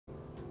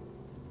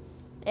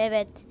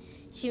Evet.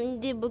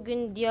 Şimdi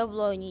bugün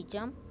Diablo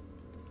oynayacağım.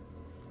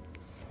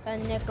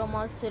 Ben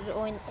Necromancer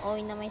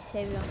oynamayı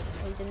seviyorum.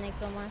 O yüzden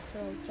Necromancer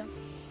olacağım.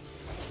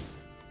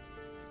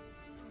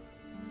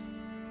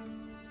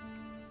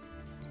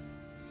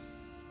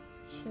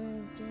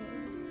 Şimdi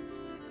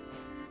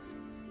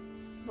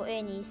bu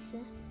en iyisi.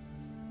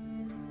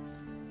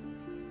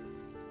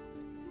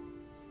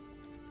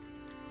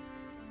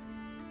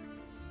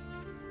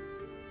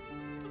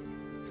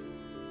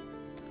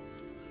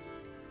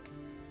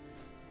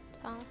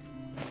 Tamam.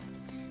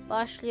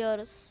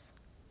 Başlıyoruz.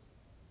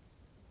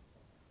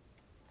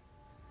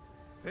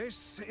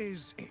 This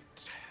is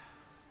it.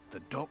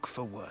 The dock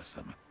for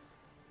Wortham.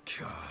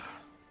 God,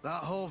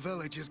 that whole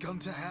village has gone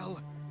to hell.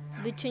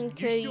 Bütün You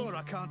köy sure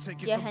I can't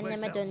take you someplace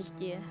cehenneme döndü else?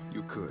 diyor.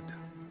 You could,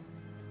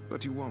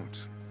 but you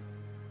won't.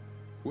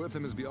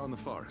 Wortham is beyond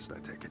the forest,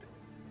 I take it.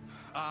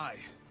 Aye.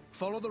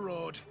 Follow the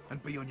road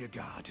and be on your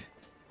guard.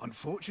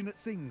 Unfortunate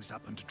things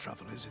happen to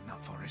travelers in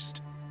that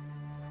forest.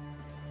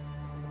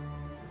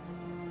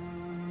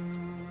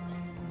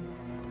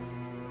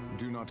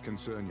 Do not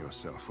concern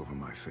yourself over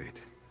my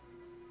fate.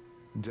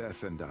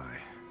 Death and I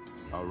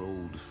are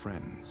old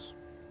friends.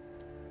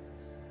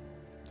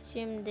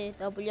 Şimdi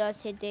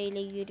WSD ile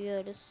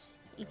yürüyoruz.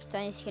 2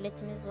 tane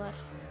iskeletimiz var.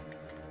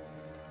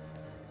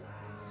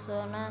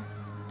 Sonra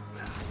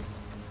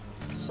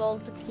sol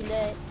tık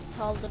ile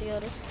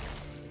saldırıyoruz.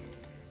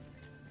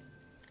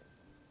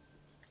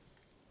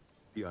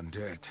 The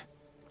undead.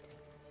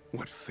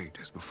 What fate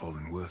has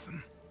befallen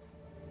Wortham?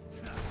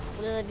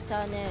 Burada da bir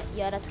tane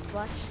yaratık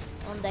var.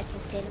 Onu da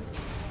keselim.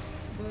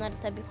 Bunlar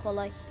tabii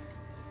kolay.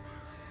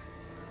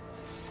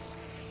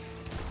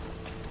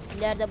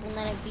 İleride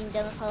bunların 1000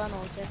 canı falan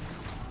olacak.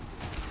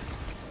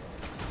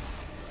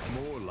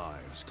 More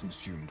lives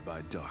consumed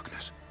by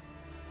darkness.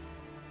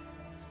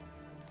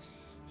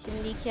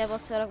 Şimdi 2'ye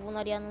basarak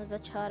bunları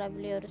yanımıza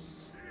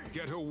çağırabiliyoruz.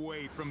 Get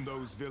away from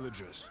those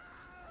villagers.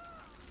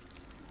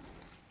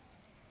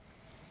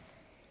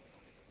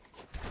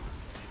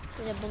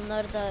 Şimdi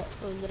bunları da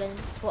öldürelim.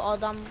 Bu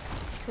adam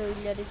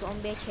köylüleri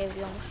zombiye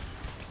çeviriyormuş.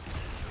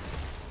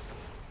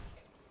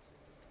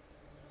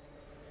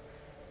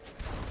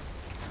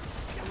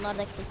 Bunları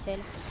da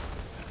keselim.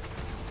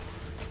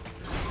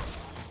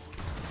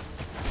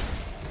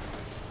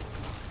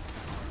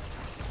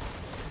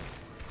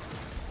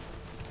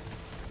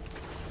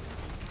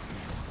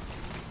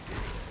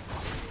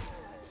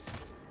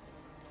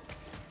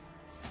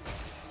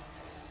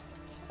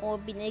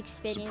 O 1000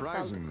 experience aldık.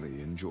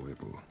 Surprisingly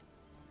enjoyable.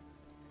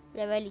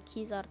 Level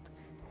 2'yiz artık.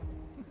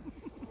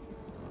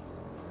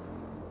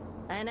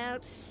 An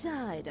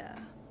outsider,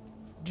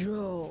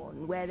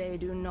 drawn where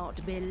they do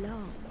not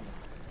belong.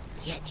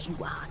 Yet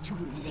you are too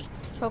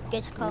late. Çok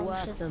geç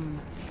kalmışız. Wortham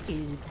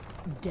is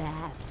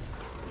death.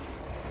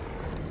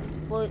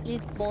 Bu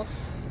ilk boss.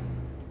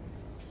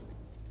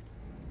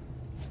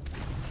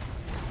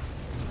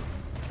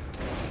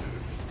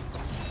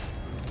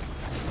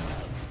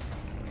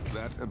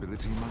 That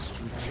ability must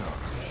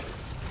recharge.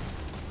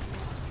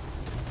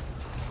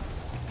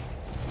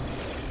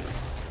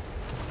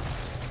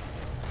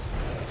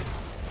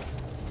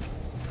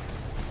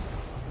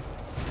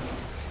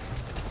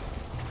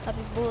 Tabii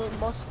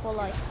bu boss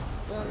kolay.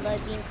 Bunun da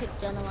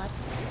 1040 canı var.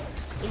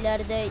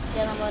 İleride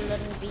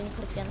canavarların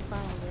 1040 canı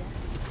falan oluyor.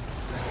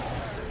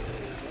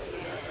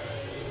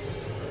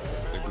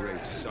 The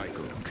great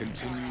cycle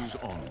continues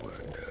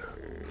onward.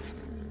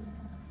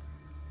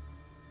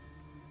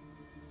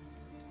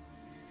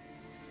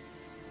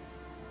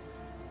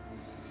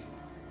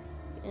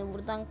 Yani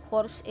buradan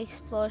Corpse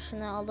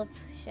Explosion'ı alıp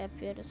şey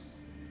yapıyoruz.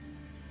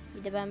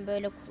 Bir de ben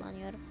böyle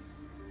kullanıyorum.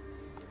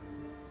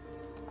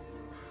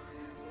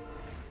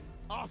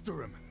 After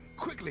him!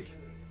 Quickly!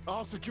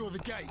 I'll secure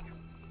the gate.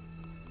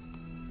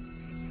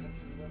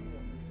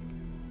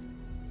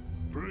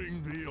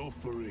 Bring the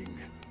offering.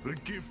 The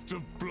gift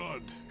of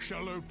blood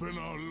shall open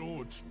our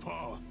Lord's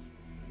path.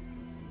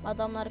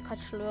 Adamları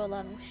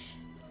kaçırıyorlarmış.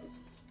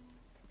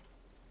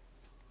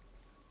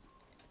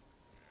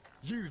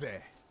 You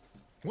there!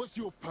 What's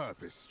your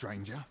purpose,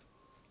 stranger?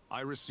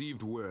 I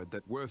received word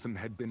that Wortham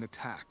had been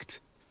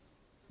attacked.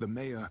 The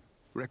mayor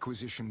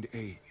requisitioned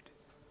aid.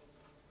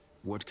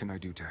 What can I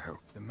do to help?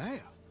 The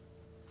mayor?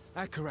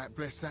 Akarat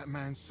bless that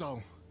man's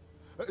soul.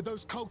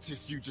 Those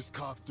cultists you just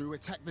carved through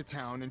attacked the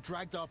town and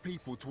dragged our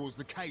people towards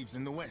the caves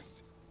in the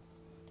west.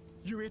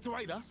 You here to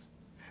aid us?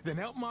 Then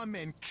help my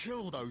men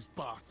kill those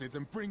bastards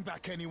and bring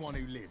back anyone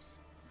who lives.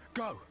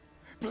 Go!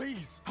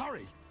 Please,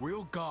 hurry!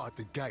 We'll guard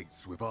the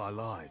gates with our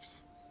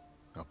lives.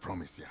 I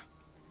promise you.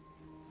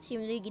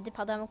 Şimdi gidip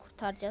adamı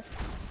kurtaracağız.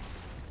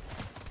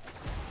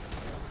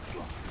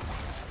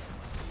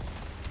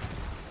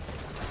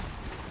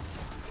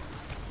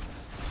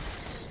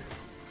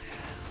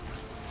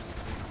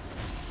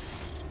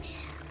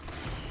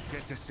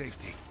 Get to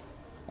safety.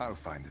 I'll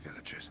find the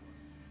villagers.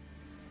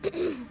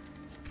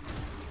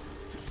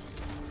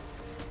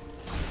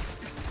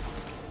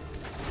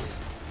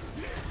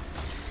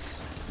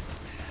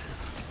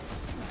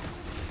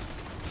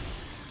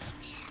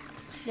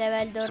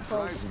 Level 4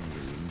 oldu.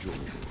 Surprisingly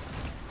enjoyable.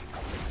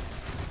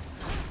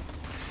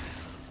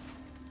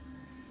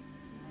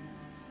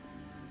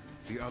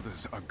 The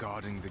others are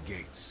guarding the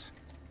gates.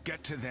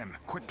 Get to them,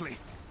 quickly!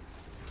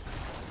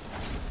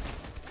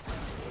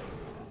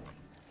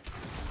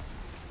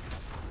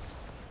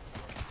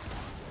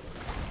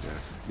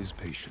 Death is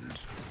patient.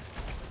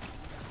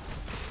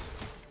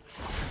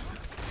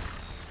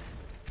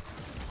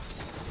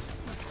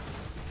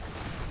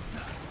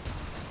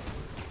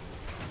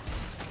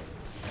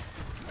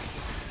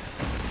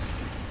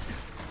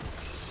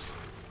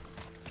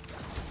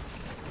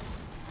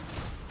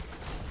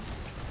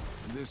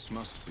 This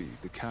must be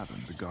the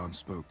cavern the god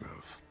spoke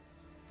of.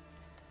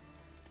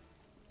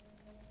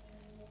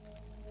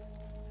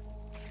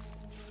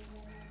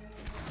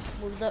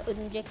 Burada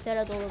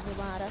örümceklerle dolu bir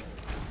mağara.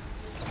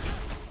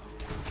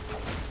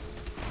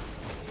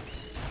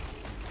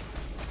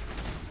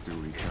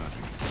 Still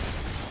recharging.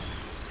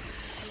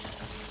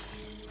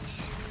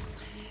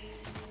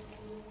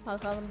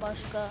 Bakalım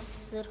başka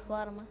zırh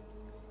var mı?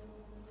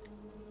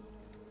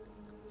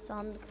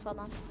 Sandık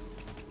falan.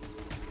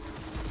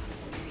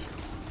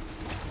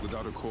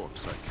 Without a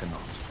corpse, I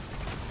cannot.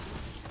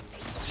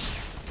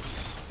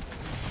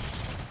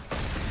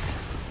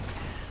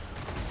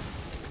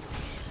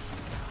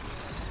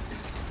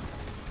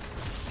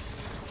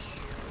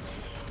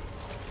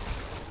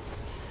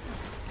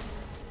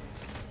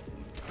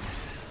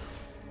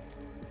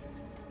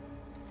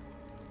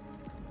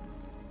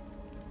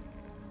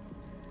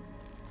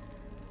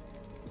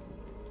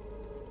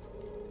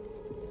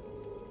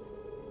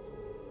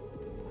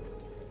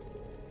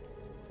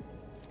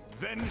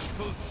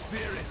 Vengeful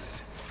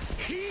spirits,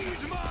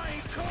 heed my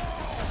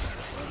call!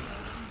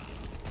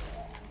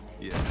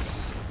 Yes,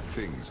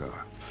 things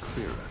are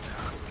clearer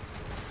now.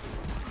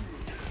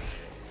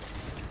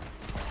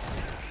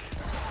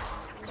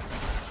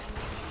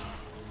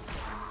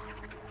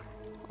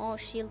 O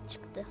shield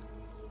çıktı.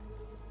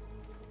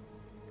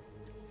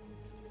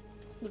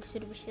 Bir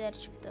sürü bir şeyler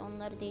çıktı.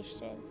 Onları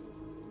değiştirelim.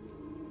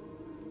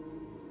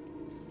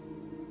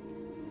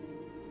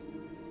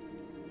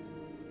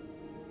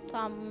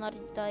 Tamam, bunlar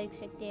daha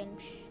yüksek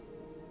değilmiş.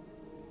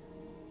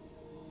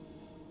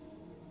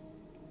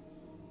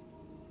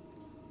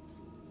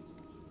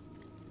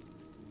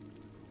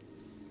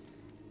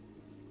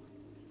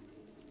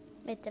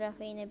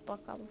 Etrafa yine bir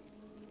bakalım.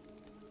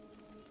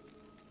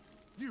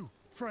 You,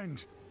 friend,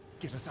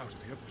 get us out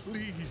of here,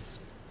 please.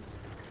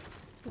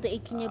 Bu da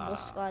ikinci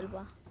boss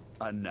galiba.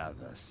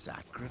 Another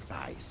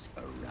sacrifice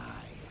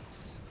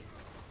arrives.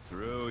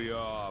 Through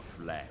your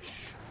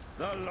flesh,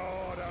 the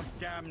Lord of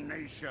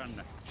Damnation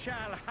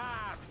shall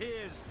have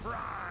his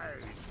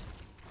prize.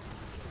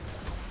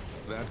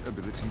 That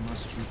ability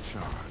must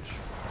recharge.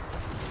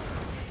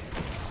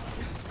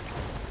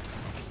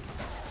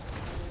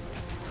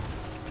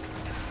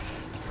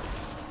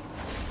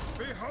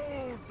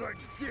 Behold the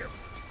gift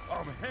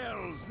of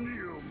Hell's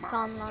new master.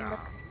 Stunlandık.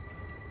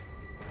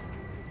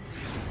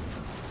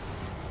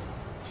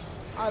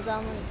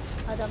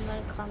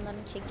 Adamların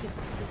kanlarını çekip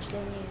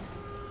güçleniyor.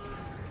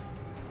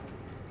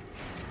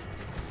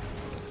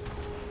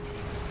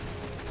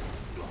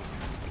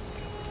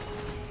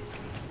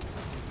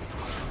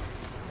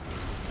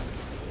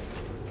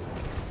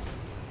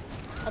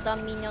 Adam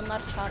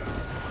minyonlar çarptı.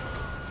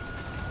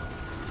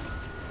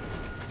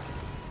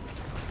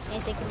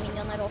 Neyse ki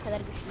minyonlar o kadar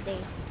güçlü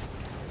değil.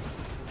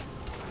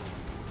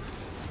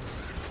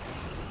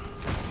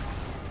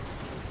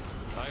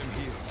 I am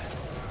healed.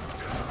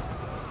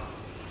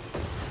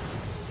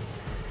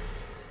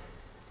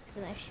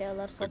 Bütün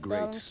eşyalar The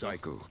toplayalım great ki.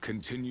 cycle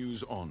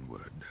continues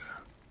onward.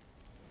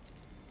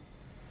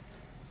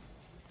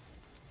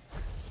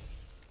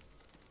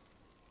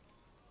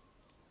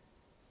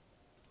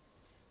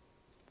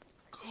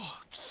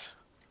 Gods.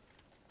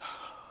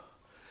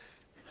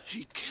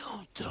 He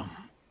killed them.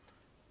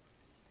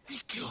 He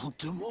killed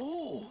them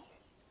all.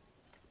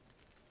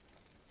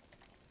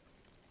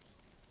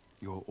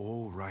 You're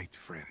all right,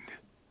 friend.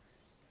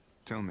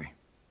 Tell me,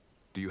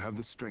 do you have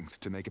the strength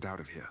to make it out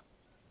of here?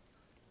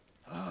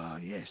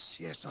 Yes,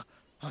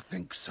 I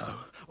think so.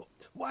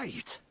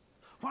 Wait,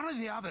 one of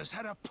the others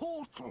had a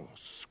portal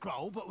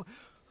scroll, but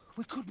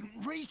we couldn't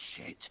reach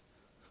it.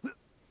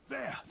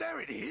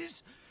 There it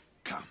is.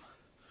 Come,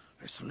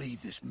 let's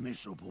leave this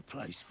miserable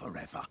place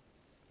forever.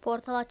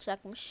 Portal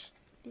açacakmış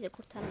bizi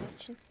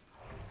kurtarmak için.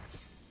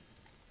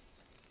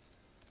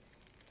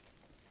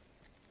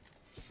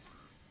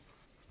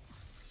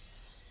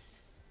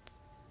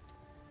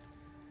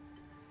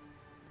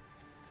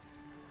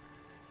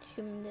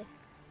 Şimdi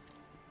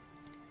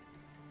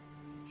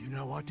You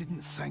know, I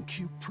didn't thank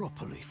you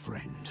properly,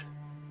 friend.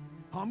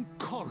 I'm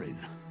Corin,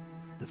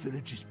 the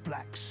village's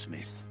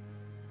blacksmith.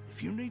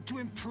 If you need to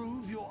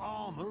improve your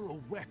armor or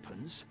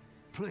weapons,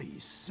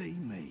 please see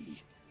me.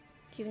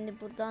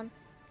 Şimdi buradan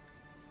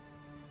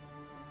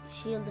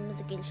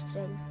shield'ımızı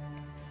geliştirelim.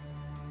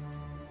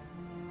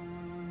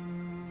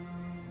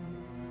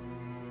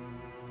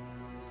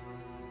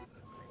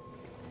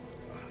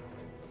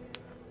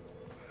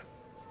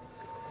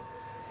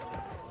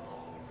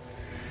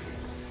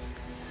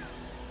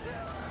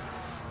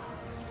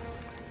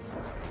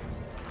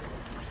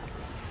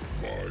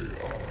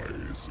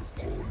 is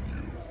upon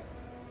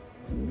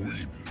you.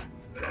 Weep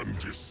and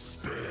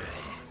despair,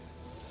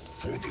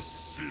 for the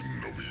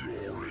sin of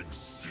your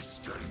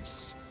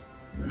existence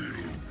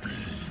will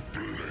be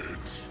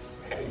bled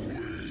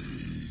away.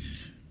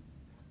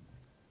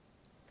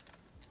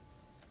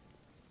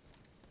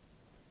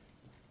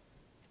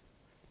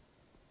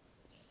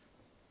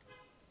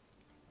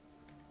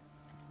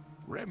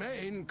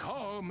 Remain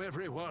calm,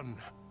 everyone.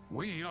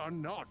 We are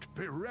not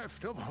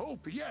bereft of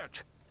hope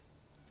yet.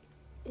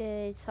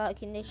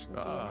 Sakinleşin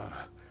diyor.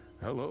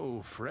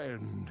 Hello,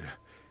 friend.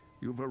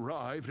 You've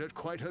arrived at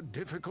quite a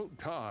difficult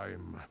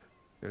time.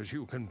 As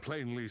you can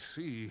plainly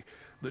see,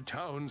 the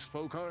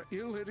townsfolk are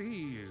ill at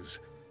ease.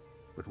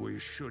 But we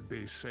should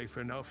be safe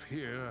enough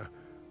here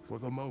for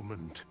the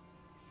moment.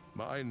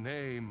 My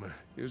name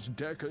is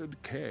Deckard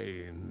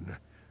Cain.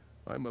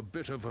 I'm a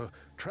bit of a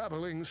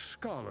traveling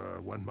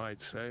scholar, one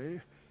might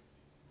say.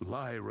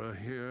 Lyra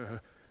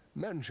here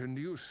mentioned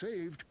you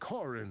saved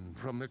Corin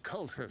from the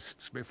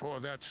cultists before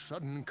that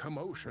sudden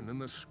commotion in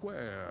the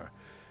square.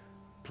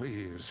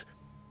 Please,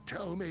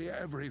 tell me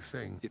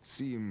everything. It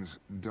seems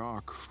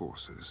dark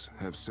forces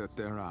have set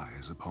their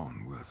eyes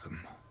upon Wortham.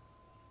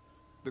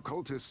 The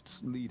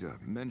cultists' leader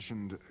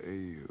mentioned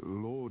a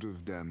Lord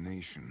of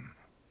Damnation.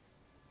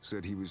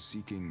 Said he was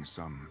seeking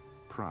some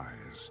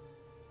prize.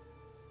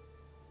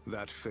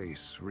 That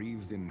face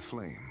wreathed in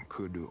flame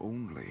could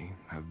only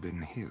have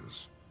been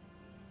his.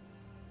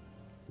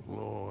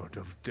 Lord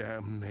of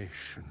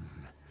Damnation.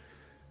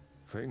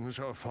 Things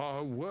are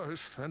far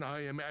worse than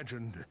I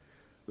imagined.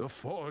 The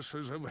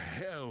forces of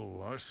hell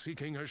are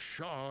seeking a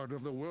shard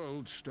of the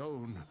World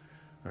Stone,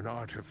 an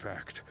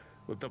artifact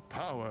with the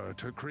power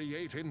to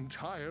create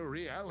entire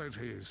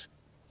realities.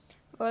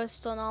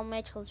 Worldstone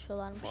almaya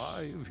çalışıyorlarmış.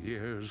 5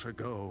 years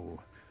ago,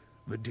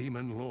 the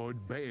demon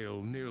Lord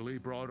Bale nearly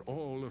brought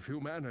all of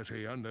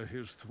humanity under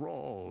his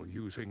thrall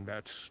using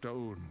that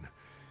stone.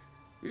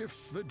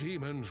 If the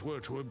demons were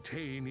to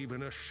obtain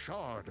even a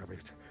shard of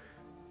it,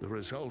 the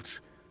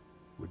result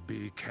would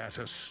be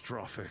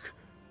catastrophic.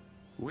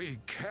 We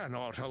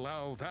cannot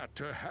allow that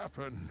to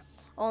happen.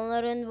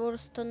 Onların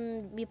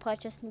Worldstone'un bir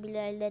parçasını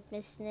bile elde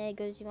etmesine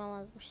göz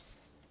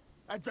yumamazmışız.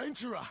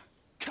 Adventurer!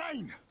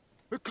 Cain!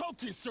 The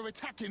cultists are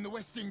attacking the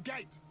western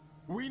gate!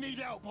 We need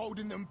help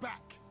holding them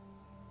back!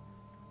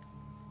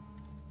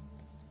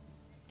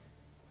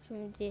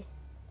 Şimdi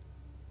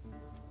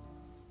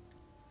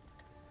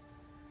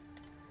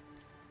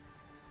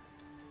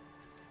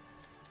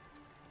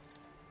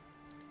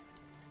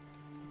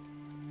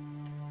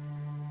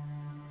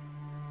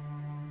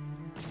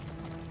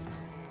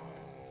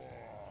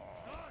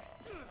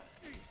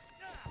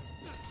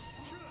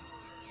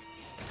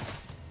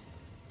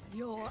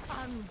Your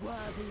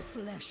unworthy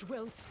flesh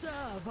will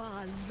serve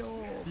our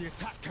Lord. The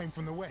attack came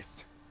from the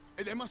west.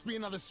 There must be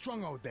another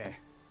stronghold there.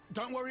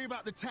 Don't worry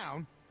about the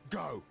town.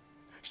 Go.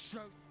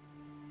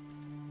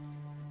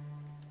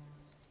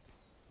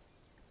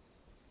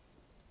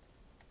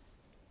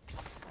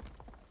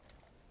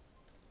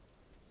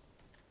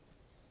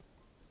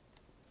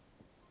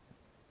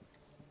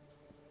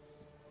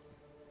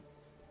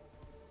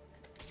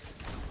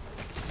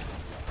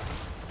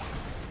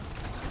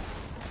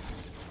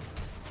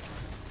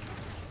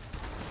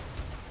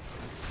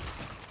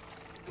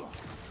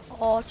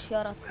 ağaç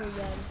yaratığı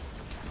geldi.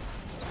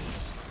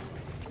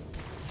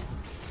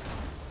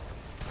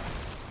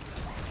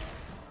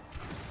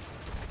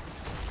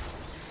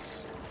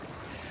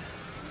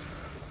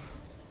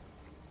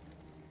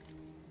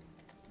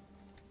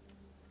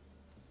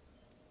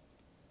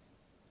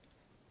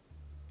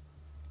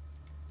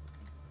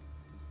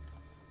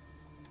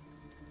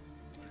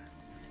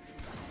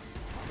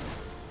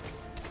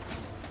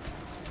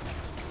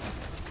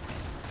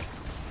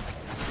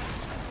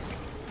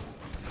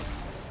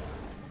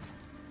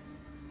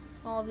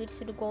 Aa, bir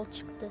sürü gol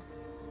çıktı.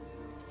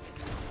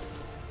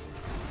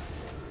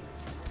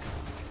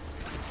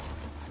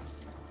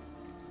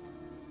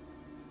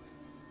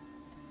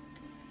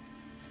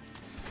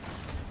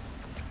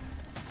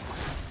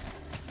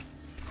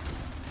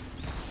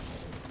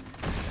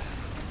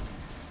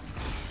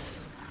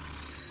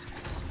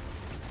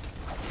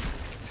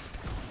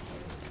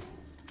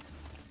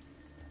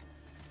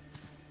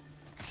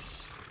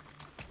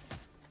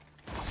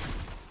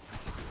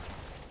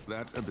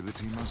 That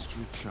ability must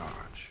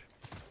recharge.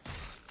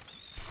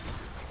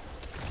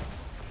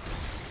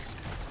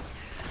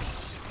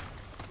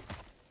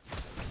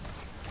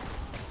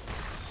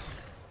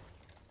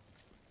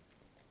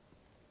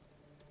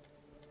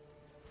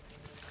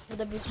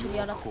 Burada bir sürü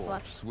yaratık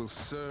var. Will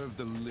serve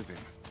the living.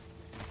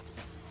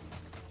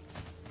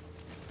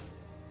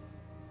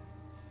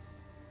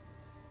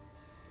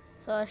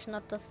 Savaşın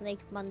ortasında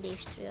ekipman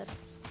değiştiriyor.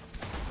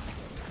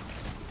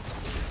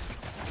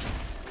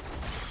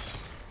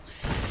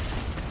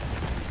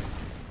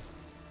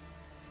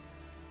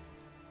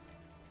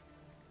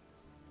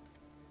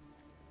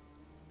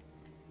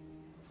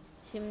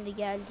 Şimdi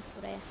geldik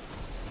buraya.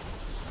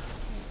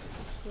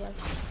 Bir sürü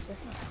yaratık çıktı.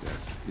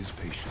 Death is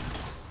patient.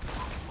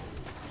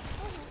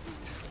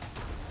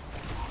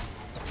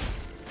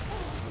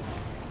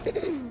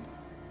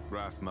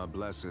 Rathma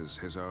blesses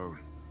his own.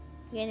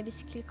 Yeni bir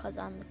skill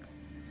kazandık.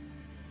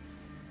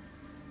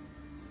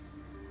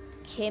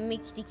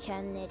 Kemik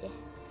dikenleri.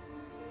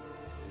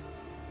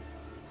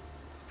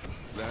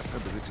 That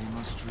ability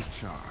must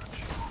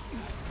recharge.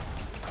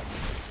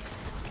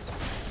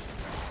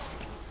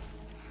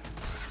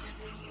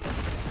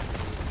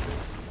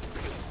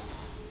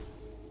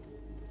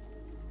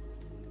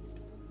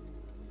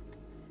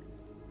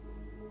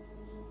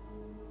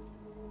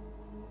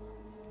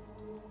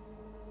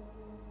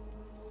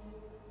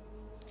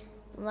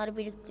 Bunları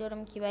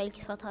biriktiriyorum ki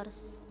belki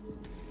satarız.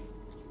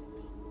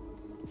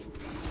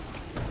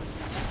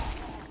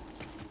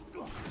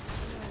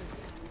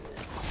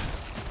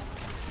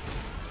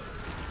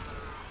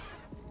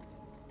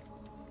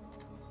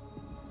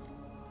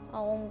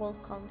 Aa, 10 gold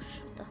kalmış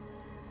şurada.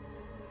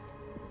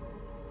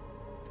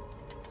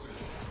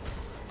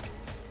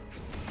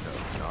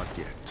 No, not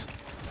yet.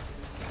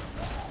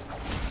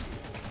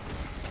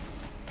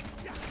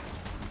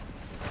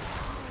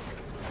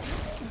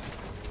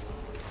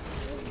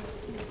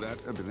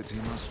 That ability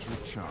must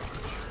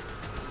recharge.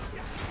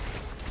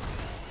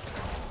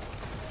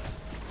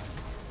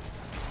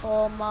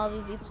 O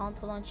mavi bir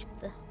pantolon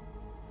çıktı.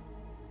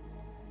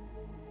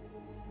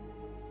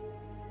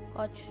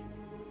 Kaç?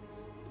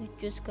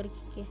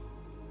 342.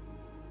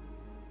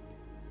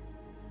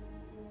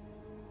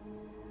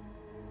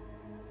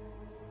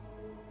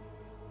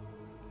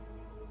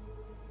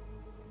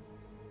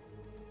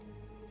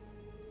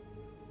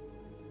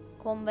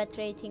 Combat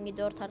rating'i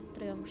 4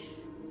 arttırıyormuş.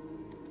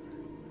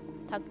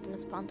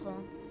 Taktığımız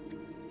pantolon.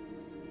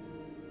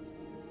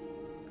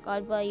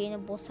 Galiba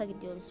yeni boss'a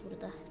gidiyoruz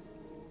burada.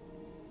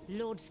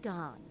 Lord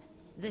Skarn,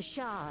 the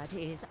shard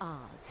is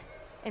ours,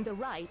 and the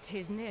rite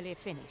is nearly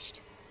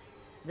finished.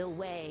 The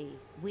way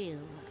will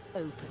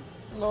open.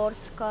 Lord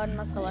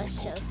Skarn'la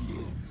savaşacağız.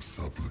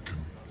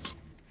 Supplicant,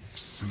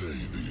 slay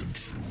the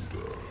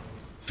intruder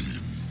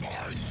in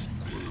my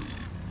name.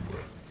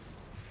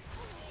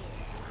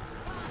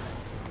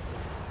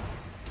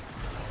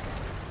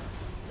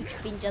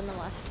 3000 canı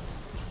var.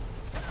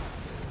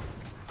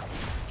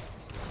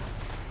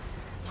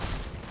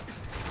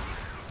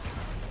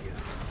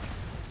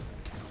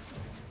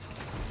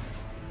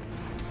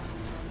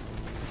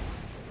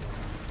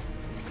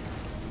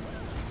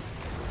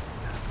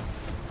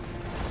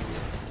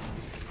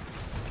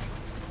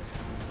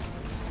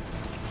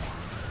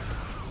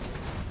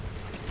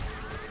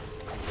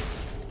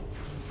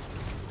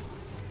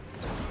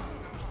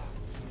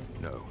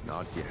 No,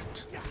 not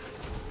yet.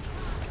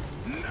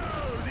 No,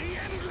 the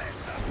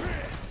endless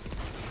abyss!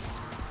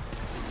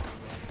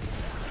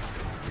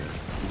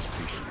 He's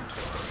patient.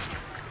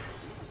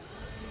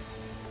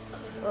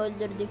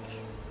 Öldürdük.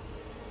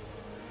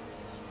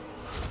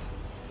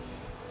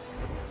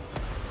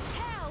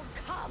 Hell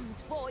comes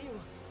for you.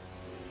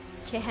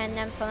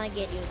 Cehennem sana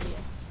geliyor diyor.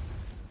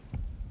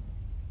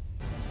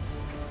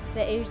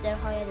 Ve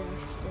ejderhaya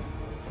dönüştü.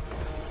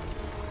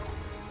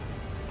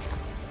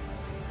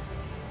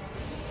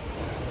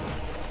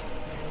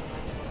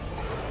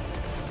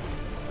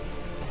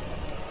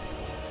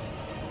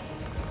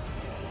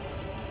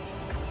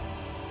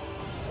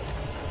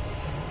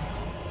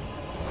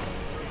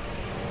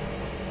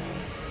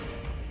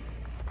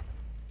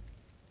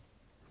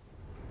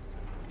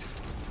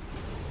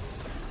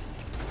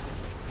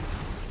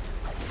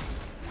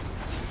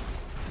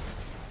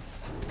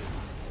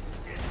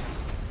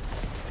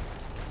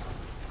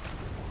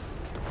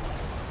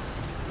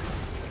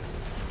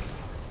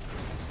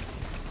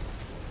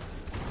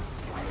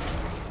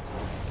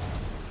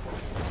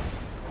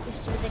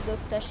 Üstümüze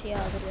göktaşı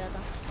yağdırıyor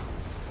adam.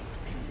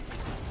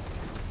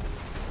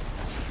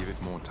 Give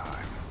it more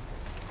time.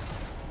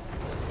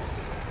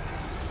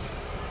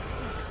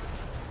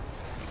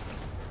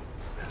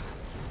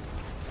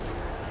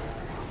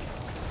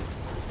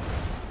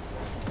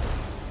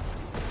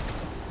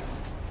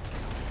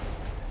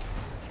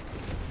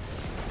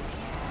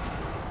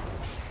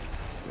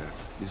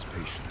 Death is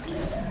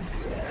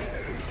patient.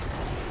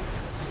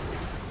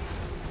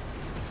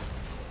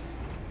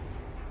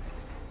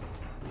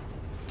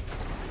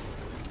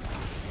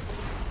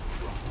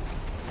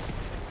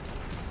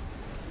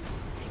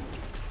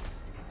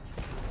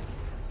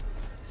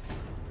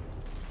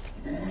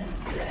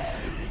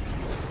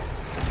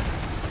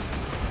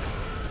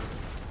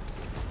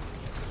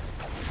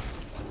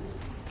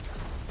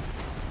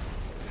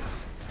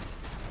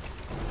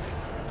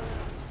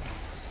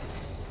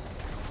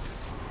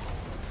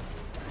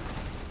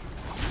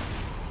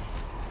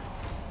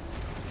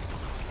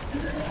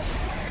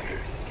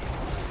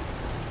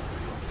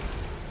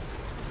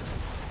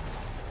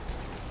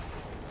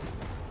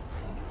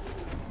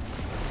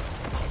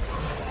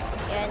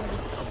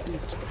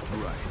 Yendik.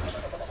 Right.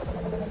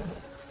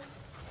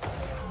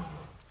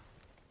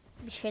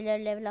 Bir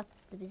şeyler level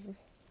attı bizim.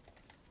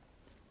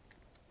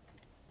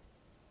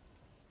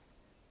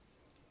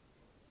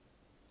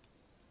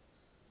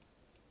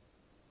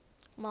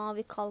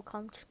 Mavi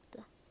kalkan çıktı.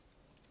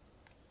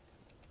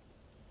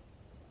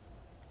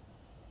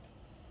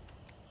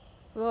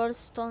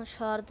 Worldstone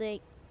Shard'ı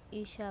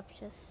iş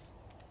yapacağız.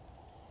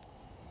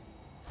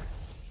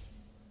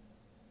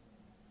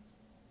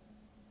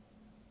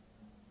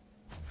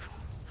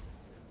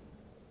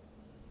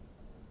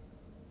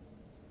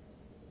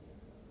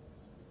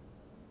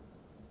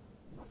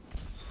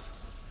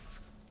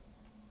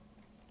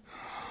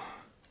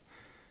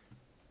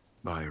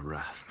 By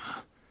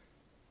Rathma,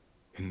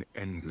 an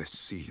endless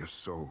sea of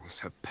souls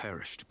have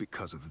perished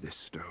because of this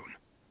stone.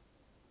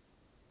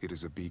 It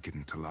is a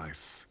beacon to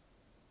life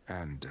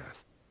and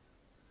death.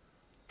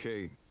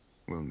 Kay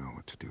will know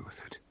what to do with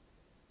it.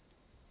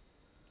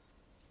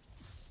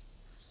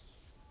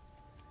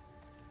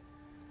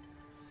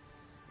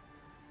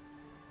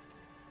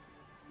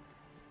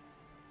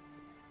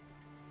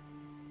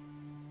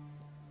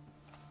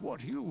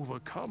 What you've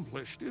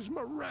accomplished is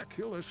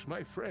miraculous,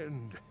 my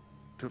friend.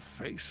 To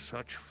face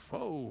such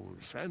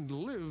foes and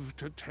live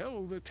to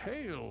tell the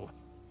tale.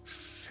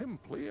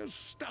 Simply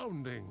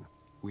astounding.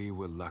 We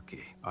were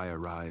lucky I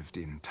arrived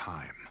in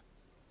time.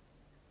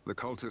 The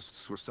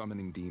cultists were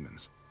summoning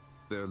demons.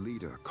 Their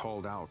leader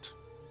called out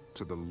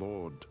to the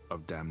Lord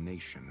of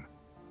Damnation.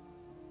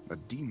 A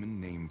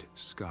demon named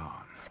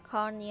Skarn.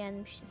 Skarn'ı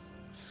yenmişiz.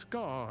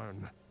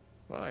 Skarn.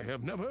 I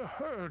have never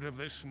heard of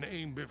this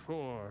name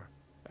before.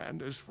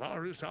 And as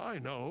far as I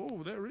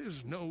know, there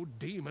is no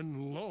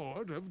demon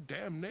lord of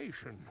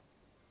damnation.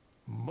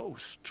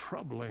 Most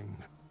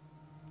troubling.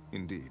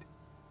 Indeed.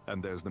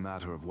 And there's the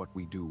matter of what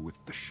we do with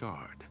the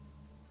shard.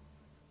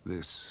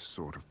 This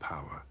sort of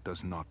power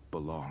does not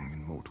belong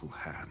in mortal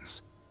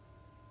hands.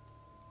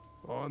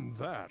 On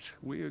that,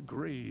 we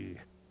agree.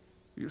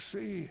 You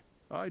see,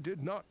 I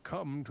did not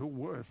come to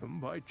Wortham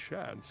by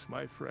chance,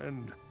 my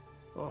friend.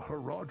 A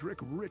Herodric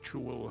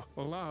ritual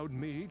allowed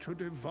me to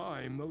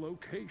divine the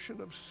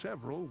location of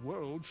several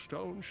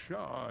Worldstone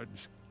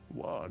shards.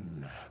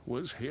 One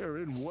was here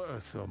in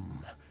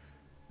Wortham.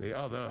 The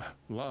other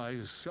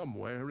lies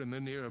somewhere in the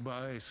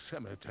nearby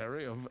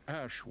cemetery of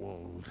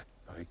Ashwold.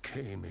 I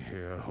came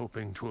here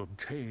hoping to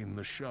obtain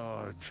the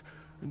shards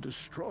and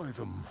destroy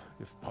them,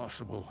 if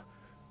possible,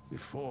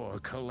 before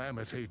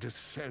calamity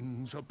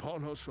descends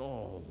upon us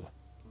all.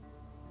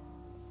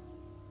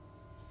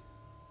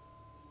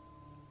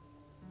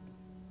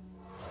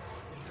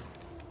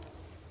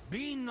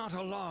 Be not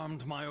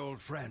alarmed, my old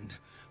friend,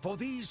 for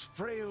these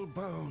frail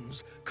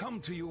bones come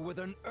to you with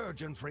an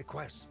urgent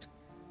request.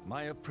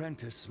 My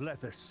apprentice,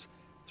 Lethis,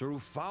 through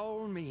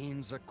foul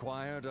means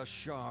acquired a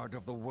shard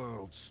of the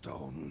World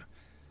Stone.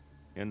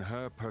 In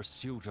her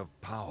pursuit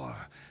of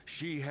power,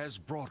 she has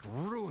brought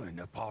ruin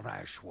upon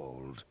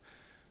Ashwold.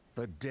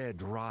 The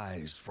dead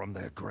rise from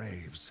their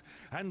graves,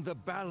 and the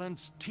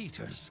balance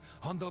teeters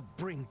on the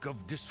brink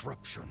of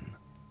disruption.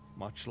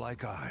 Much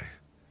like I.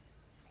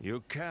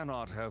 You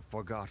cannot have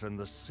forgotten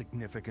the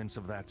significance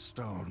of that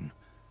stone,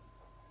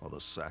 or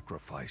the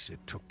sacrifice it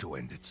took to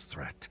end its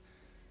threat.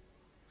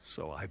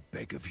 So I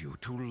beg of you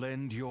to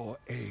lend your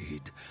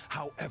aid,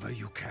 however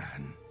you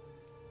can.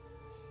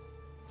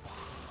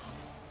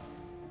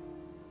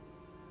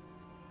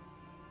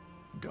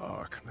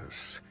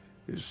 Darkness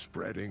is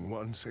spreading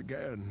once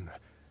again,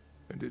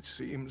 and it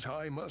seems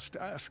I must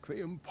ask the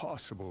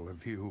impossible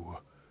of you.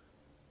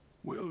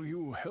 Will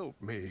you help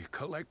me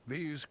collect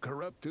these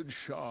corrupted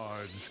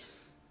shards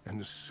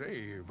and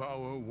save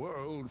our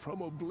world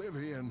from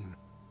oblivion?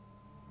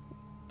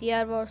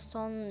 Diğer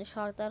Worldstone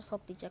şartlar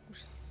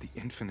toplayacakmışız.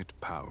 The infinite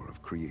power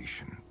of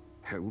creation,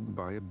 held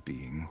by a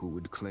being who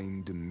would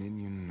claim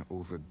dominion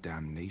over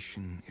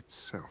damnation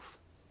itself.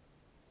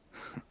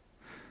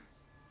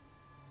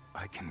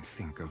 I can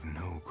think of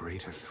no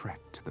greater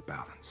threat to the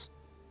balance.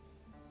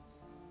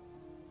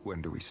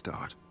 When do we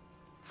start?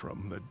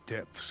 From the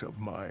depths of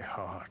my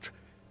heart,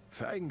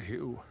 thank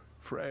you,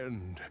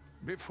 friend.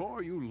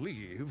 Before you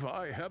leave,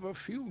 I have a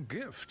few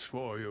gifts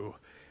for you.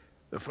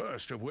 The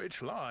first of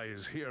which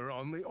lies here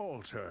on the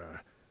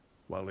altar.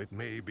 While it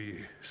may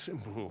be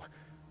simple,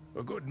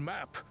 a good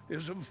map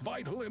is of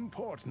vital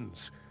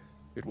importance.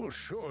 It will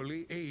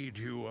surely aid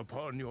you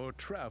upon your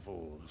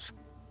travels.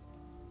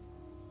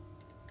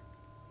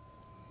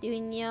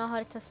 Dünya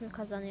haritasını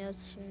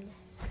kazanıyoruz şimdi.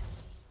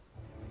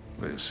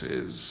 This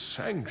is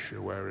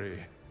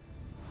Sanctuary.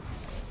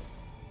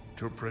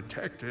 To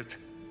protect it,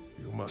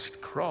 you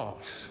must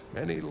cross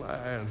many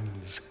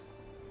lands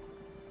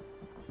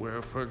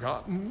where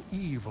forgotten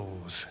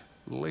evils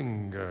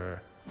linger.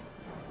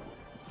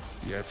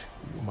 Yet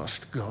you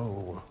must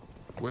go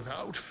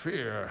without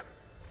fear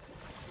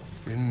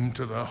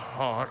into the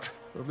heart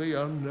of the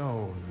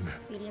unknown.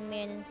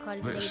 Bilinmeyenin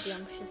kalbine This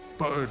gidiyormuşuz.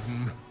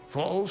 burden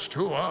falls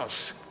to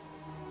us.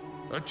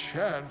 A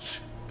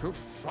chance to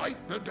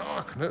fight the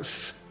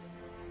darkness.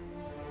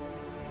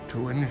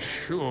 To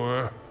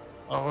ensure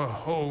our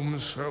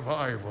home's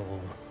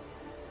survival.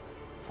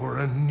 For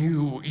a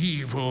new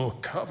evil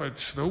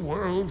covets the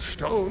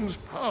Worldstone's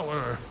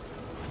power.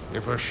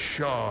 If a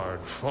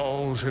shard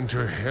falls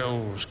into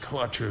Hell's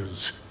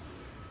clutches,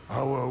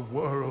 our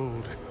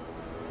world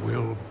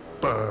will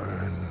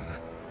burn.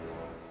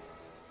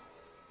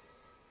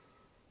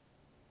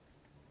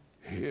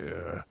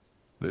 Here,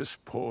 this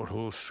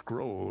portal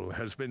scroll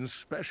has been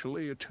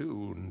specially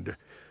attuned.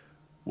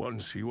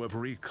 Once you have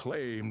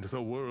reclaimed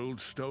the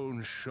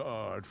Worldstone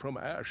shard from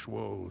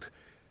Ashwold,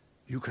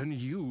 you can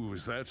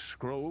use that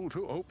scroll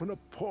to open a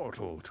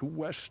portal to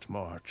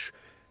Westmarch.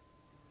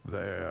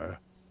 There,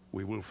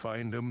 we will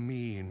find a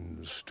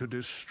means to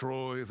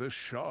destroy the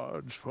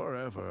shards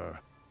forever.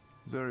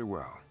 Very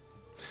well.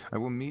 I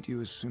will meet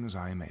you as soon as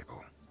I am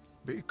able.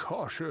 Be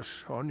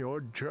cautious on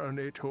your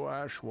journey to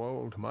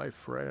Ashwold, my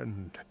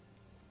friend.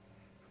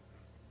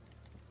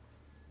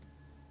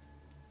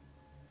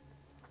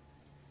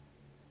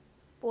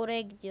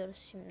 Oraya gidiyoruz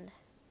şimdi.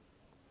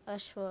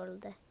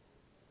 Ashworld'e.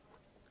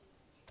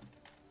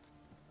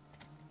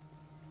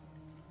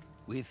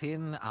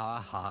 Within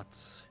our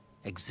hearts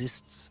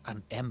exists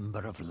an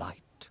ember of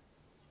light.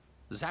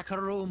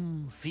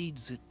 Zakarum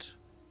feeds it,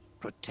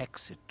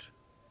 protects it.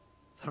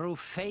 Through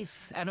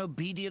faith and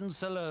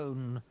obedience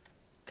alone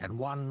can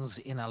one's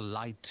inner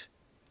light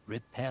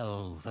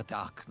repel the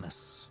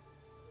darkness.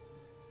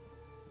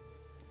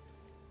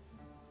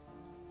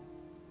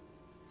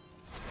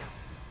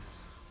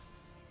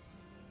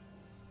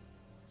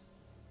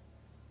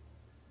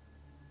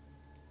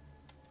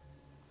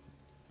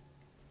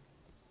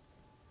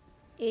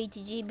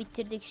 Eğiticiyi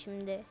bitirdik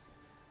şimdi.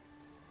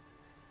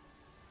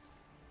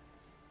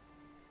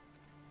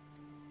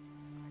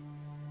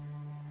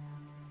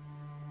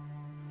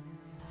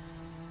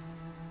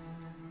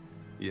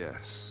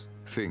 Yes,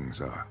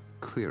 things are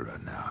clearer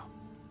now.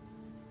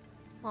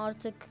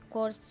 Artık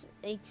Corpse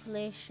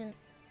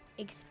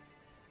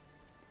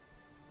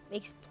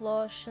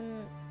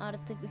Explosion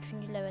artık 3.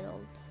 level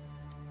oldu.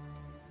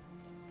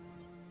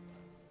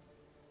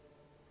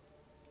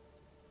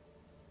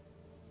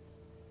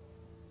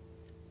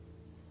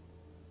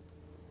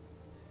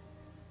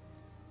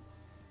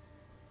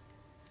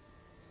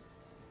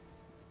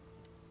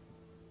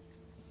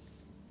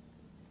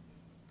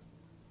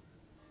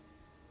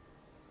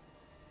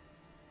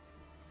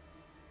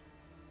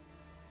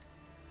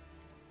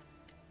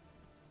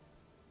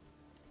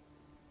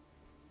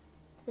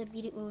 Da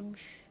biri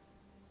ölmüş.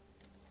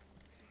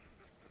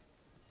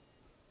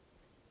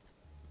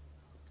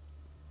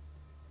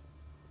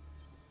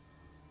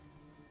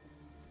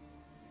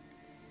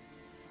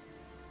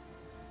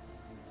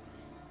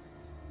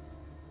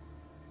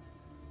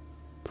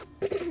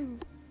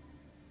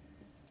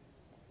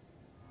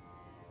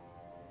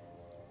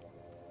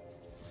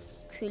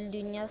 Kül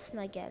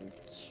dünyasına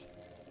geldik.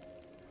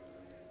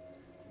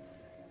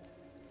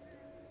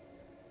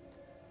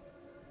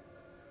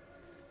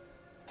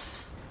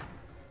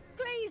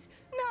 Please,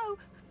 no!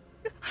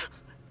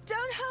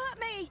 Don't hurt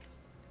me!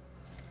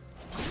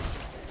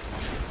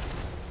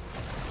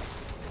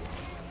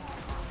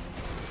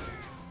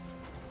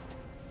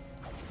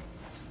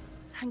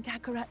 Thank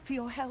Akarat for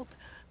your help.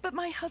 But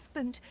my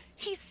husband,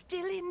 he's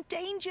still in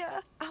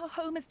danger. Our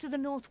home is to the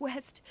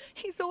northwest.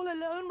 He's all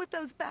alone with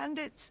those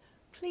bandits.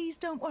 Please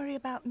don't worry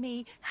about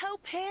me.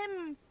 Help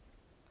him.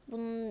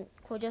 Bunun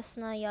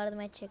kocasına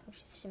yardım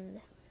edecekmişiz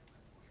şimdi.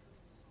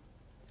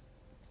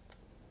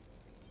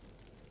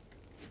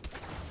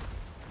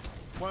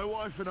 My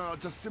wife and I are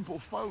just simple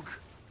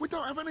folk. We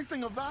don't have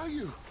anything of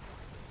value.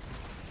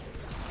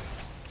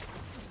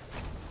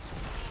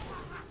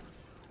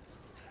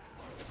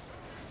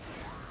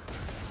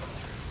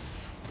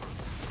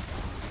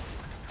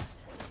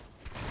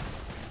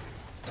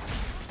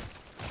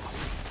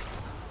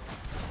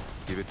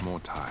 Give it more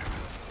time.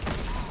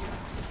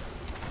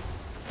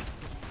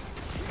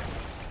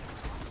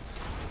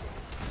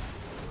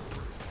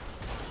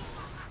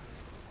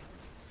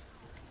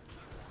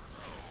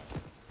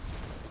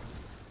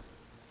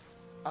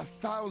 A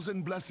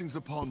thousand blessings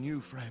upon you,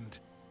 friend.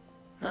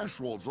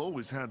 Ashwold's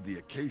always had the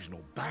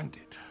occasional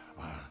bandit.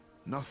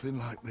 Nothing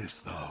like this,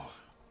 though.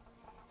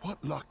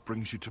 What luck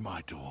brings you to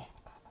my door?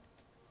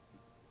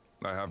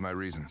 I have my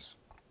reasons.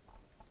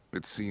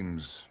 It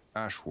seems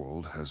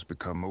Ashwold has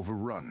become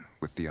overrun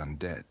with the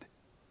undead.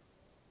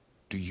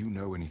 Do you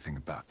know anything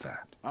about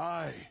that?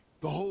 Aye.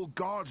 The whole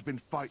guard's been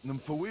fighting them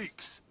for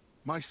weeks.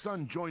 My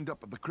son joined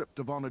up at the Crypt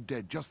of Honor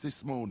Dead just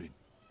this morning.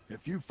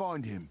 If you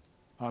find him,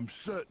 I'm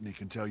certain he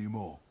can tell you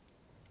more.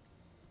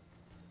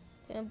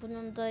 Yani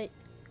bunun da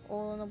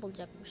oğlunu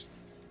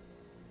bulacakmışız.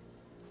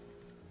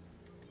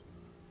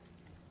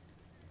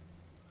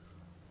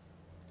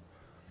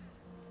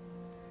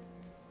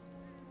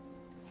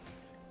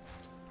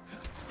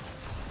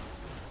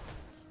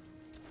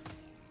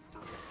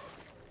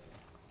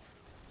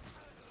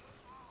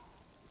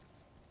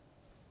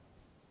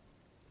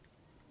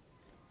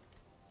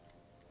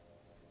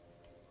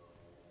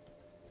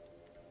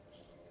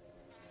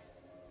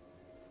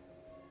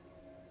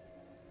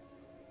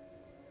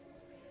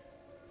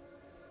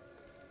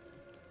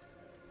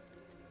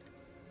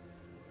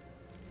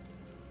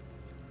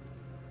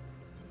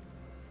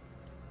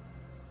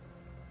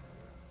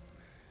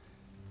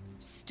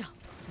 Stop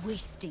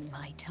wasting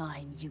my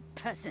time, you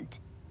peasant.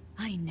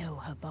 I know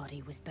her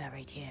body was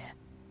buried here.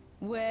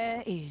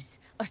 Where is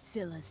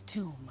Asila's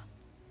tomb?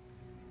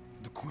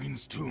 The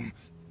Queen's tomb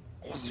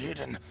is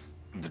hidden.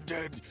 The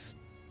dead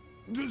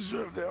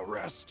deserve their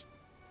rest.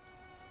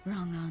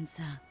 Wrong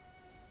answer.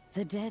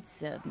 The dead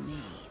serve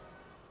me.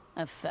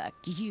 A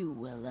fact you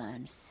will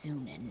learn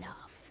soon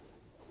enough.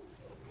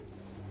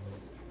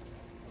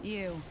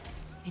 You,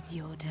 it's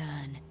your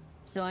turn.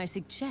 So I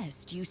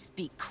suggest you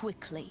speak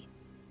quickly.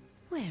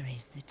 Where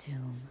is the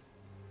tomb?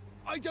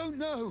 I don't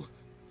know.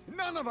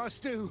 None of us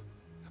do.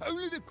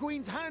 Only the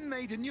Queen's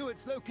handmaiden knew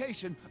its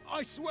location,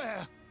 I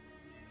swear.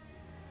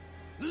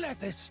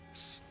 Lethis,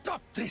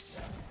 stop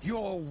this!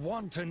 Your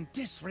wanton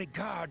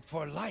disregard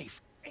for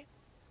life.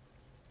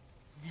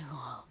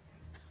 Zool.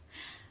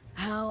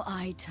 How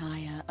I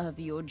tire of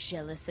your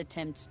jealous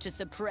attempts to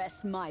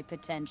suppress my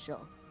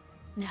potential.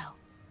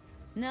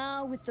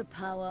 Now with the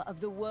power of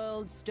the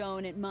World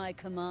Stone at my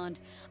command,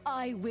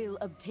 I will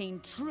obtain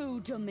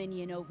true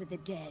dominion over the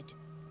dead.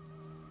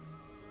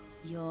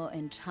 Your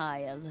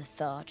entire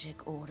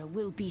lethargic order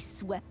will be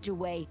swept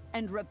away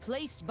and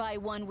replaced by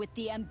one with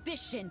the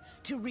ambition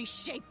to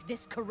reshape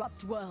this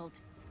corrupt world.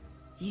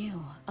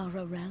 You are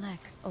a relic,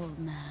 old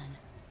man,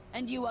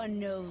 and you are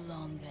no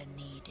longer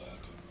needed.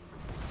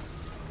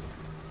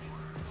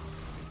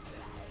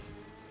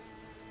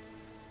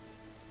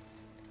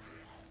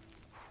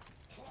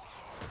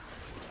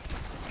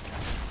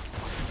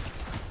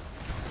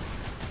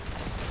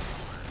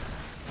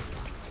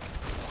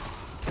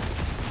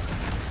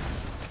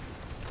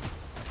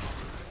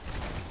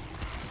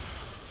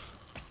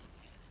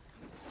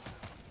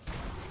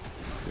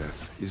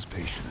 Death is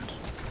patient.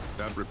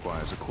 That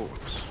requires a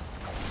corpse.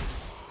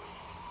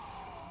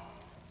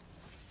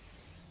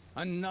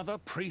 Another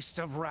priest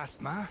of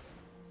Rathma?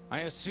 I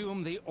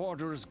assume the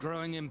Order's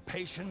growing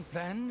impatient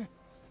then?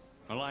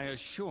 Well, I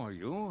assure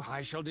you,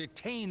 I shall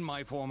detain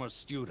my former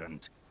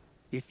student.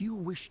 If you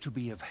wish to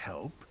be of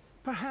help,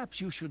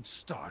 perhaps you should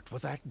start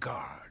with that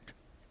guard.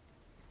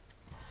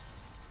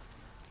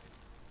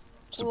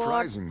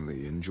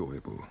 Surprisingly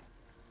enjoyable.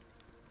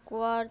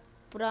 Guard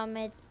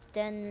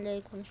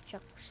Brameden'le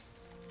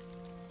konuşacakmışız.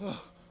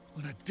 Oh,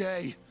 what a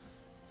day.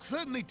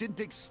 Certainly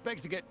didn't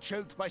expect to get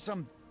choked by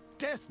some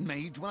death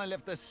mage when I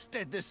left the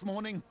stead this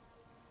morning.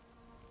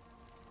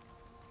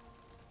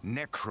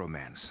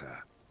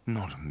 Necromancer,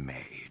 not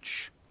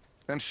mage.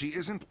 And she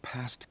isn't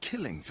past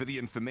killing for the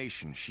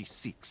information she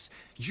seeks.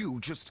 You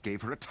just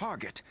gave her a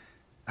target.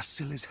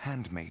 Ascilla's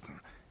handmaiden.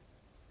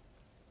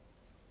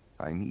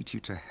 I need you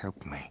to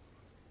help me,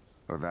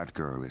 or that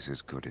girl is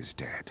as good as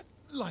dead.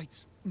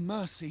 Light,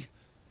 mercy.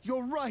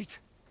 You're right.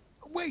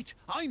 Wait,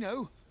 I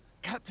know.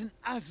 Captain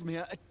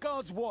Asmir at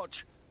Guard's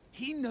Watch.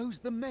 He knows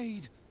the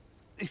maid.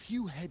 If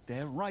you head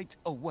there right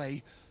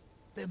away,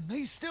 there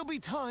may still be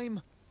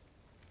time.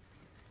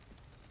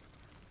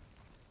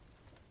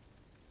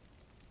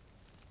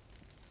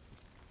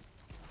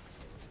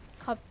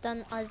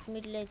 Kaptan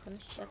Azmir'le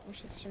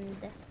konuşacakmışız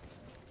şimdi.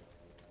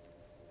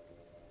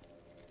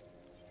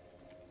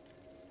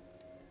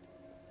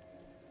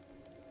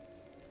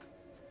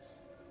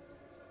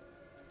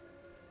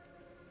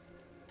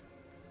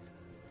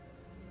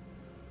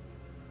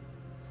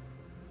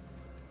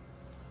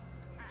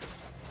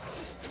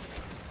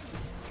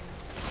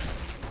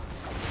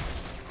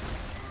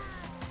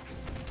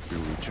 Still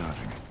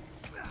recharging.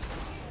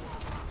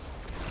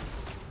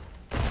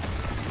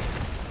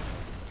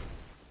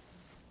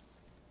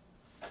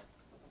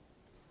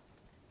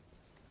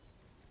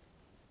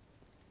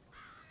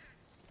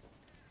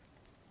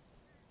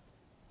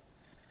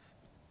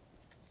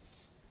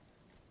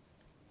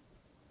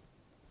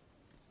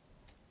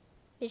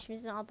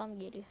 Peşimizden adam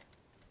geliyor.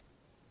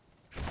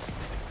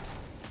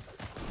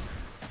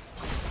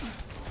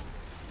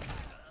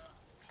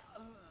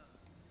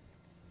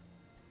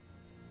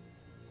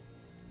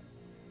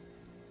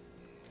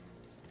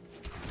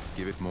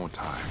 Give it more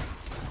time.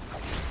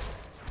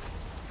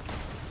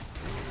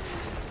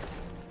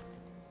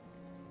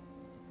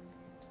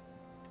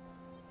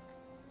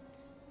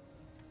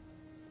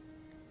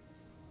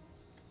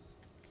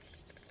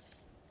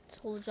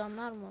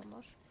 Solucanlar mı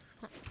onlar?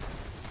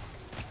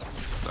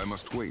 I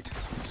must wait,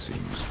 it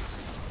seems.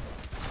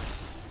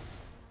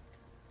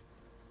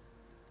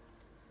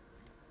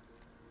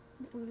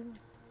 Ölüm.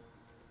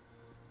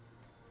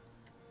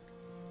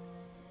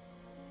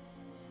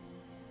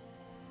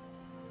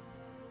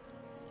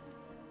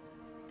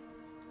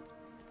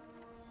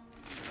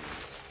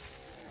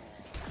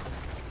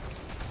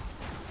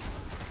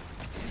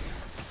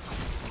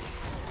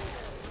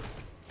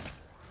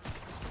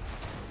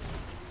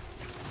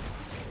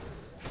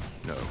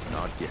 No,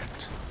 not yet.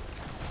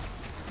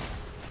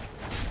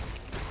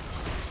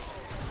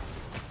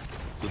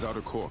 Without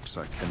a corpse,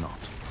 I cannot.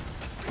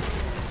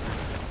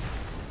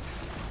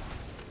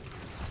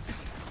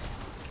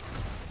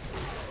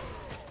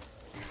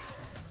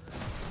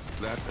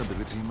 That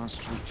ability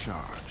must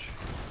recharge.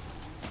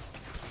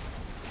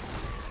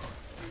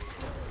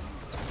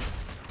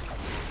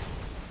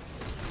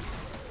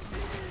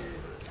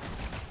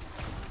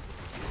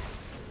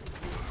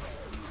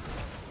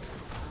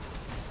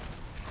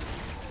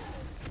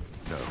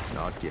 No,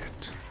 not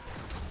yet.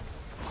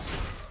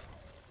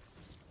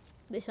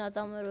 5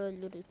 adamları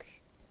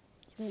öldürdük.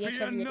 Şimdi Fear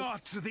geçebiliriz.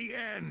 not the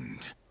end!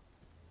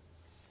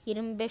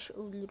 25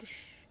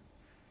 öldürüş.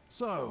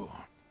 So,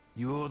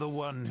 you're the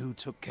one who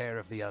took care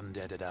of the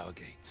undead at our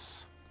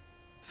gates.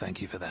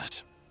 Thank you for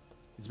that.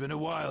 It's been a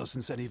while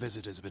since any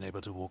visitors have been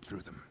able to walk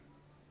through them.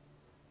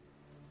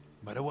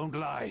 But I won't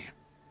lie,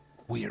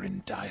 we're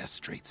in dire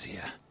straits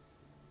here.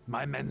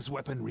 My men's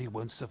weaponry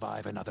won't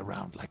survive another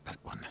round like that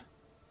one.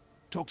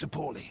 Talk to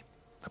Paulie,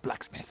 the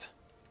blacksmith,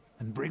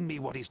 and bring me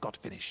what he's got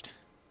finished.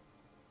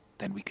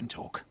 Then we can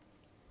talk.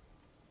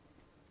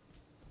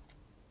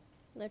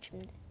 Dur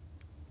şimdi.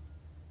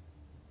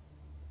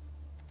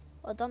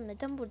 Adam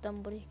neden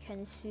buradan buraya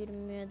kendisi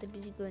yürümüyor da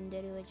bizi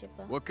gönderiyor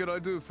acaba? What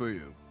could I do for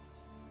you?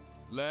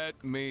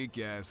 Let me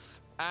guess.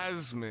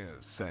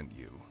 Asmir sent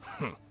you.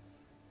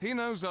 He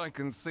knows I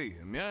can see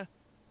him, yeah?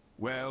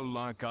 Well,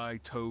 like I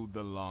told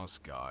the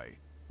last guy,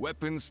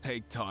 weapons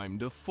take time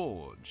to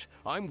forge.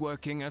 I'm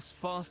working as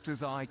fast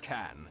as I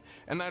can,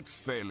 and that's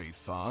fairly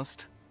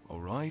fast,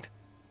 all right?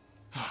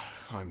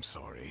 I'm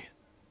sorry.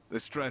 The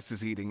stress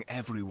is eating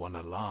everyone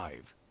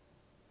alive.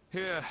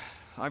 Here,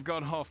 I've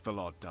got half the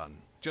lot done.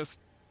 Just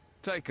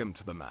take them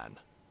to the man.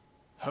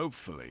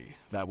 Hopefully,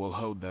 that will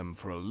hold them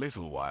for a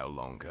little while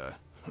longer.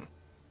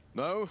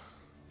 No?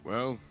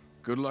 Well,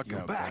 good luck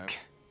You're out back.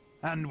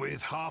 And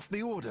with half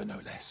the order, no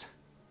less.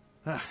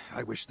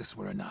 I wish this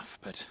were enough,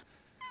 but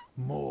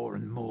more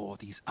and more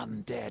these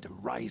undead are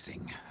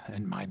rising,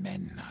 and my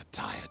men are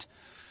tired.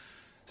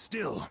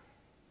 Still,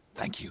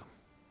 thank you.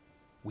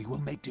 We will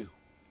make do.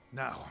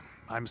 Now,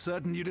 I'm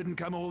certain you didn't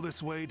come all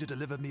this way to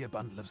deliver me a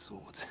bundle of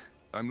swords.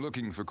 I'm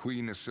looking for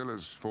Queen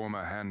Asilla's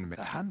former handmaid.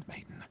 A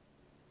handmaiden?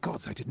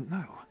 Gods, I didn't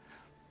know.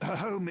 Her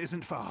home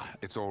isn't far.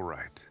 It's all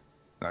right.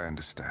 I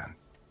understand.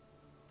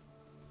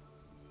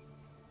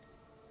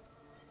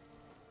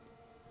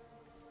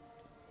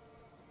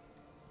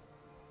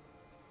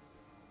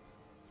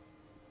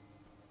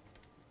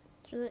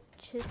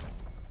 Just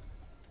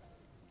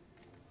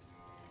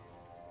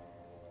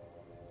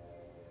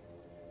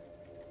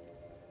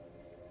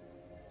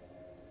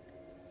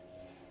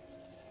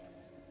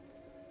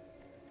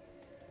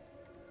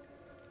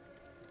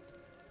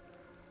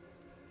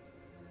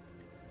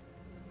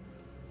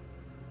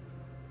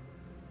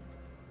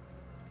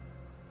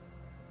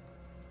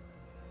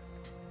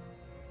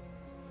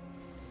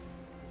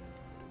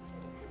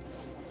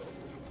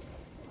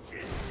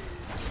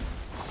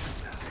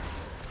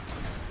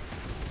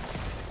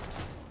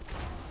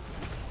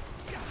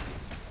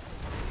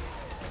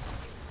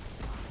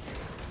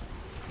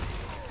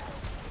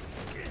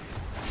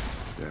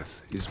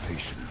Death is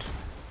patient.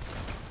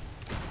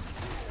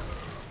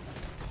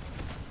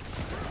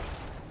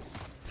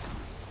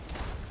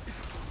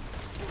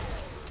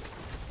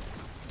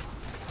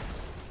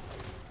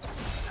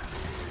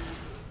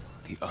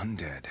 The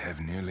undead have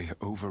nearly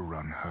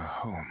overrun her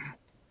home.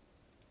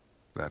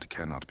 That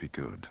cannot be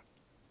good.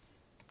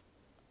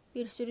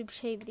 bir sürü bir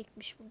şey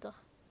birikmiş burada.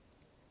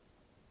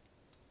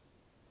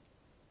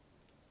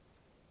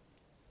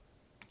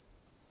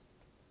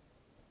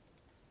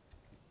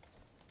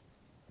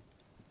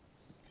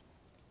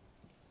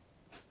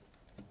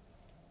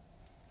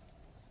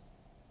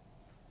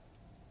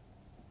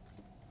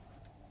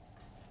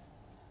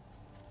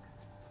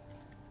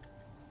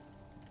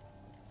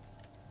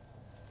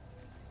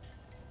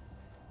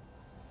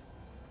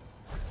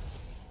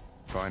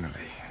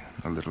 Finally,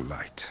 a little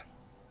light.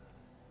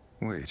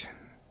 Wait,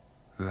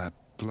 that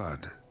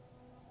blood.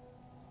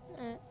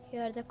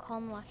 Yerde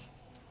kan var.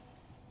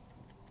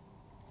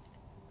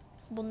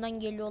 Bundan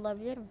geliyor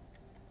olabilir mi?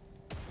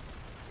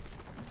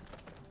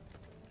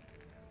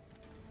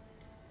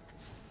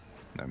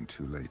 I'm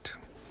too late.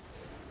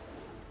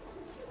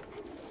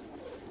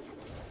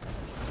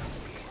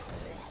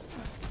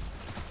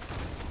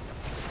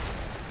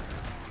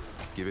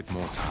 Give it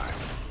more time.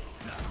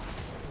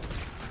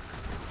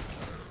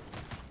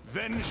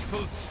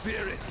 Vengeful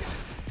spirits,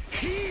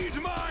 heed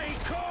my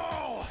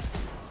call!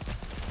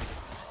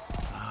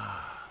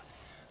 Ah,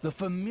 the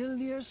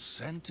familiar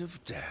scent of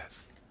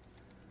death.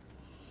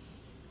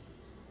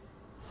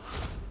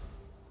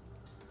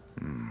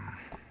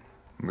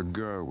 The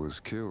girl was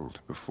killed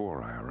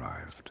before I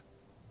arrived.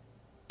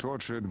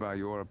 Tortured by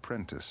your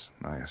apprentice,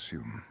 I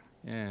assume.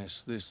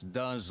 Yes, this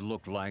does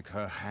look like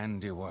her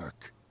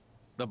handiwork.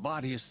 The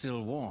body is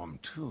still warm,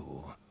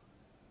 too.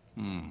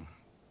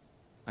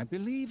 I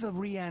believe a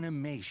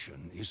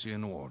reanimation is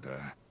in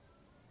order.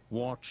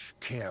 Watch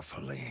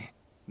carefully.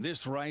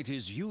 This rite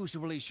is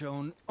usually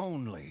shown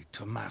only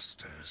to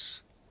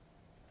masters.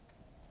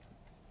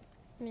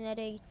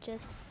 Nereye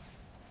gideceğiz?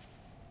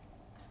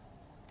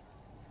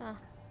 Ha.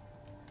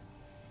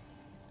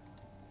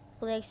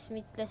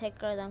 Blacksmith'le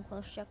tekrardan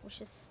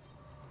konuşacakmışız.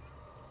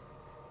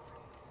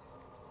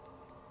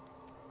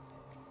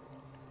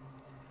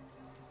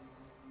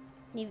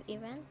 New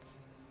event.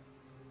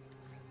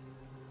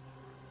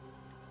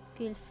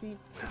 Kill flip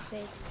to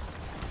fate.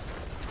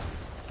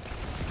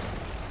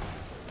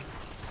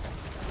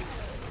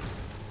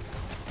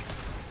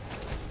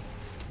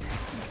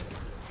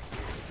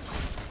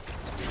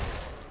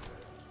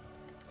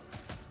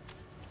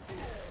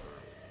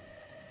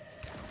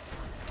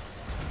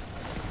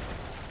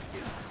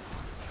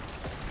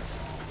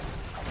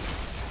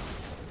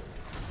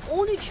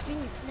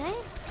 Ne?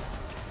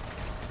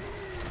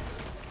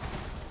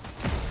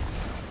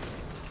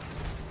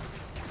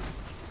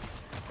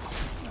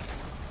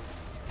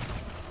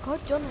 Kaç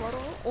can var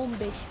o?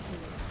 15.000.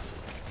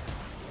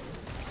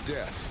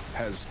 Death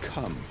has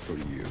come for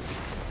you.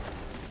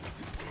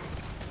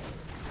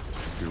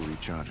 still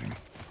recharging.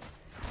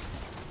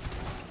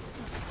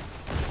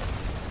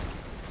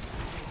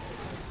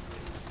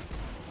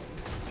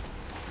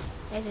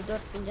 Neyse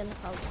 4000 canı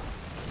kaldı.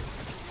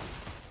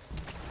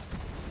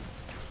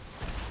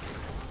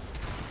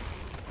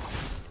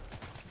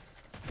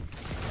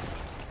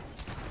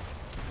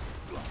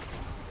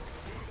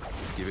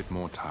 Give it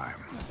more time.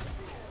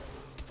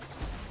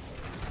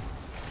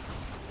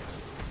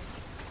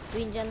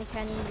 1000 canı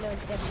kendiyle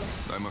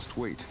öldürebilir. I must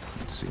wait,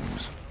 it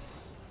seems.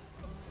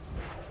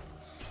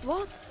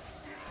 What?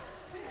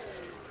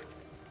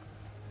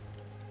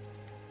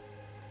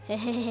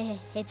 Hehehe,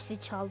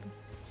 hepsi çaldım.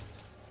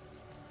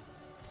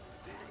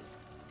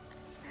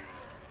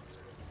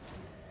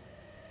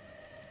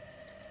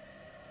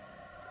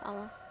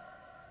 Tamam.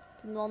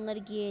 Şimdi onları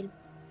giyelim.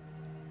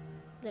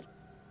 Dur.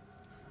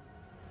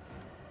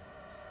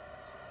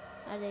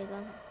 Neredeydi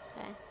lan?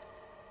 He.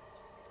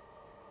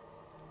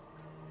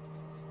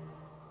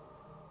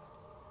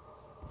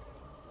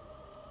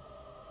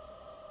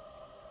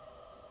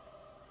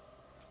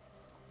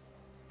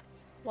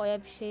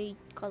 Baya bir şey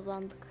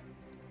kazandık.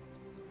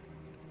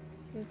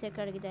 Şimdi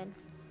tekrar gidelim.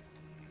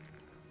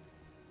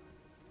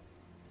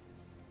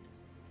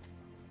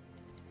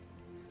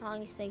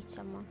 Hangisine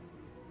gideceğim ben?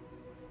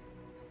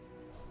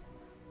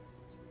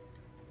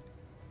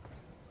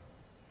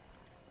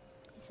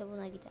 Neyse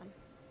buna gidelim.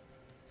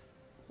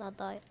 Buna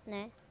da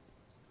ne?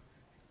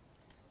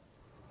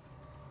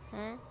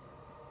 He?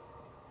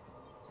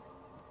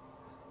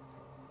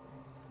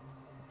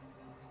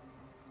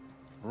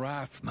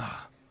 Rathma,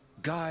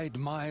 guide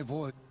my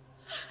voice.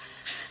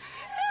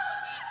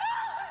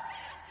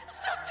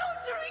 Stop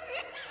torturing me!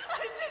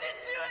 I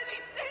didn't do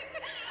anything!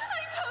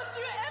 I told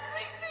you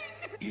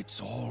everything!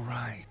 It's all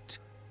right.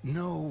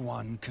 No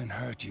one can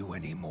hurt you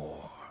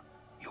anymore.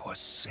 You are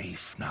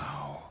safe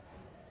now.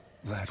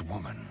 That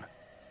woman.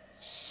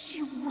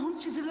 She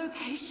wanted the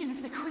location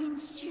of the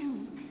Queen's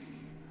tomb.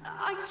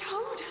 I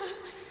told her.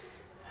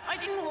 I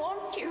didn't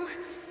want you,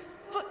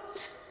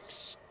 but...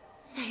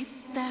 They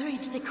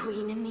buried the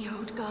Queen in the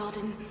old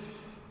garden,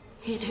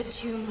 hid her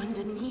tomb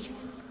underneath,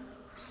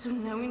 so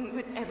no one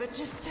would ever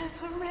disturb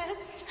her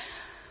rest.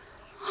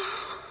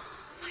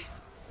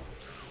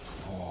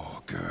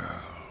 Poor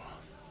girl.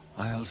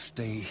 I'll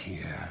stay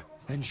here,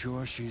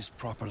 ensure she's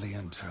properly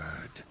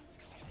interred.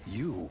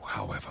 You,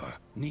 however,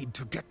 need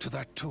to get to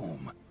that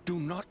tomb. Do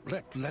not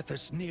let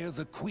Lethis near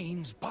the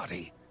Queen's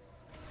body.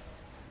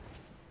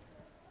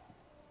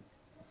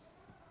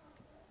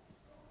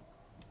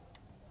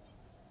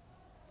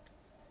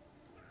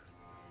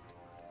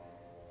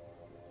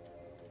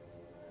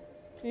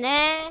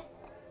 Ne?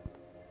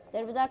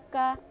 Dur bir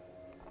dakika.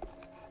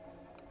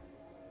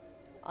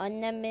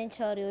 Annem beni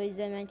çağırıyor, o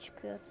yüzden ben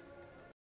çıkıyorum.